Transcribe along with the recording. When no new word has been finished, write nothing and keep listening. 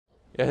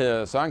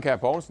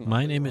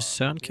My name is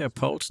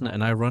Søren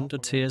and I run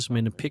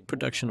Dortheasminde pig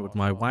production with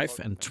my wife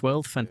and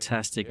 12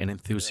 fantastic and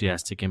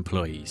enthusiastic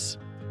employees.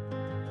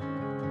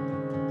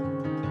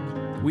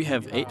 We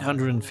have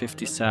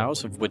 850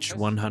 sows, of which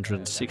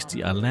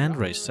 160 are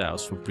land-raised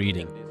sows for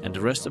breeding, and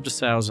the rest of the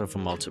sows are for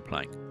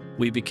multiplying.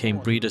 We became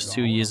breeders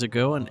 2 years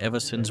ago, and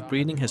ever since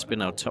breeding has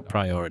been our top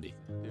priority,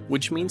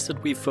 which means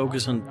that we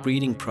focus on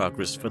breeding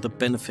progress for the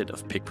benefit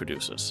of pig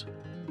producers.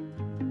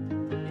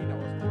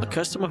 A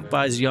customer who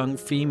buys young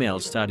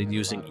females started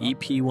using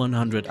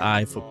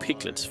EP199 for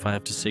piglets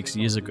 5 to 6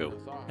 years ago,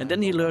 and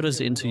then he lured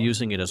us into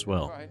using it as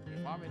well.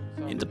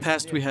 In the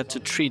past we had to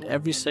treat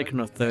every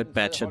second or third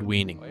batch at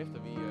weaning.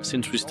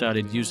 Since we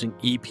started using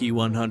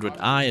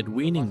EP199 at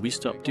weaning, we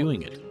stopped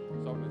doing it.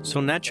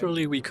 So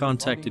naturally we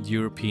contacted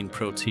European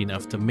Protein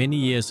after many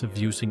years of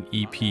using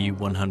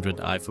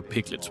EP199 for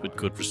piglets with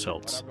good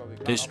results.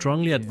 They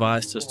strongly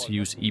advised us to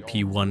use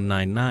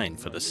EP199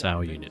 for the sow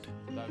unit.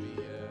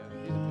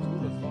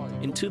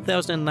 In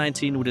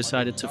 2019 we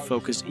decided to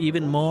focus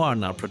even more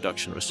on our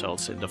production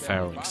results in the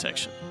farrowing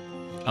section.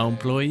 Our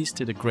employees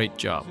did a great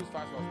job.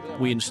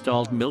 We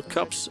installed milk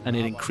cups and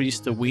it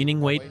increased the weaning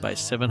weight by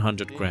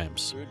 700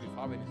 grams.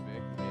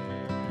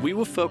 We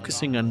were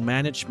focusing on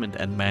management,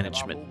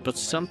 but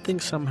something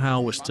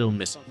somehow was still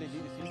missing.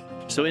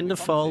 So in the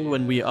fall,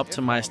 when we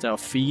optimized our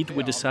feed,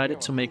 we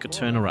decided to make a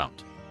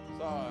turnaround.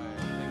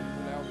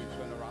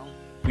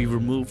 We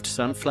removed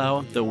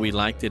sunflower, though we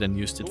liked it and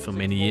used it for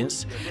many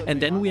years, and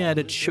then we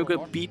added sugar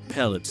beet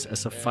pellets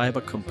as a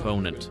fiber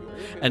component.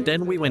 And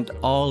then we went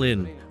all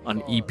in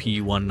on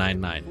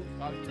EP199.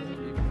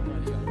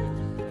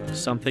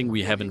 Something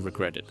we haven't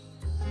regretted.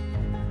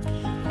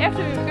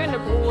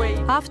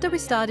 After we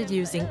started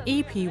using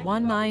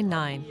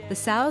EP199, the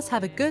sows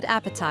have a good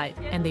appetite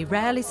and they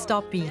rarely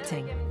stop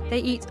eating. They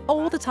eat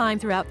all the time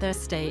throughout their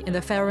stay in the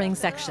farrowing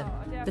section.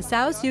 The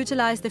sows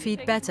utilize the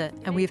feed better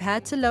and we've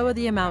had to lower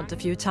the amount a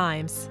few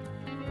times.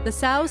 The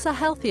sows are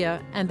healthier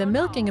and the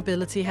milking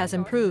ability has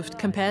improved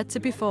compared to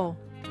before.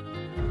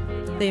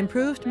 The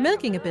improved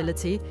milking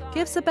ability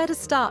gives a better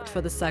start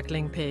for the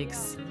suckling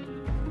pigs.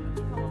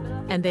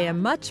 And they are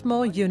much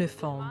more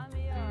uniform.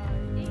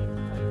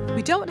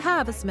 We don't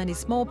have as many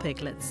small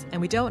piglets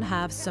and we don't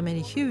have so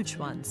many huge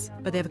ones,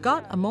 but they've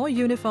got a more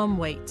uniform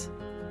weight.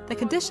 The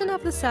condition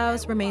of the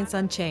sows remains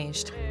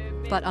unchanged,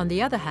 but on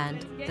the other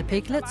hand, the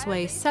piglets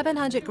weigh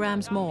 700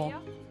 grams more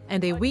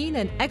and they wean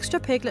an extra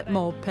piglet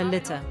more per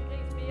litter.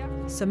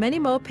 So many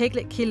more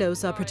piglet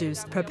kilos are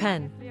produced per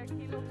pen.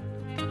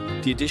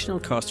 The additional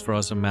cost for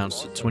us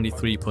amounts to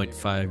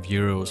 23.5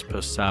 euros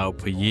per sow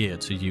per year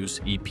to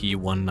use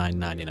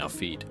EP199 in our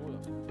feed.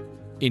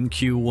 In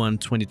Q1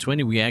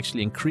 2020, we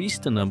actually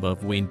increased the number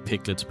of weaned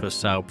piglets per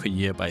sow per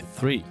year by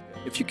 3.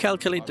 If you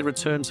calculate the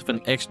returns of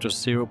an extra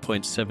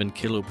 0.7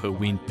 kilo per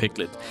weaned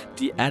piglet,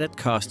 the added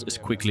cost is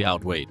quickly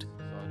outweighed.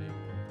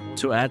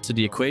 To add to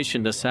the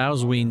equation, the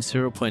sows wean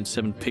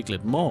 0.7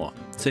 piglet more,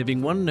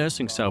 saving 1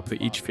 nursing sow per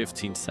each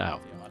 15 sow.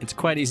 It's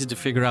quite easy to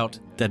figure out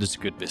that it's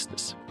good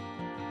business.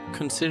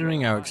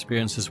 Considering our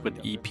experiences with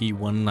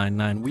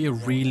EP199, we are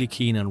really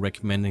keen on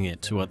recommending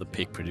it to other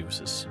pig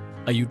producers.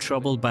 Are you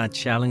troubled by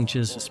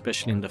challenges,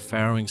 especially in the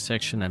farrowing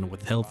section and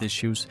with health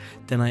issues?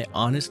 Then I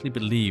honestly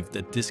believe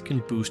that this can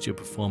boost your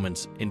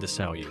performance in the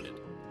sow unit.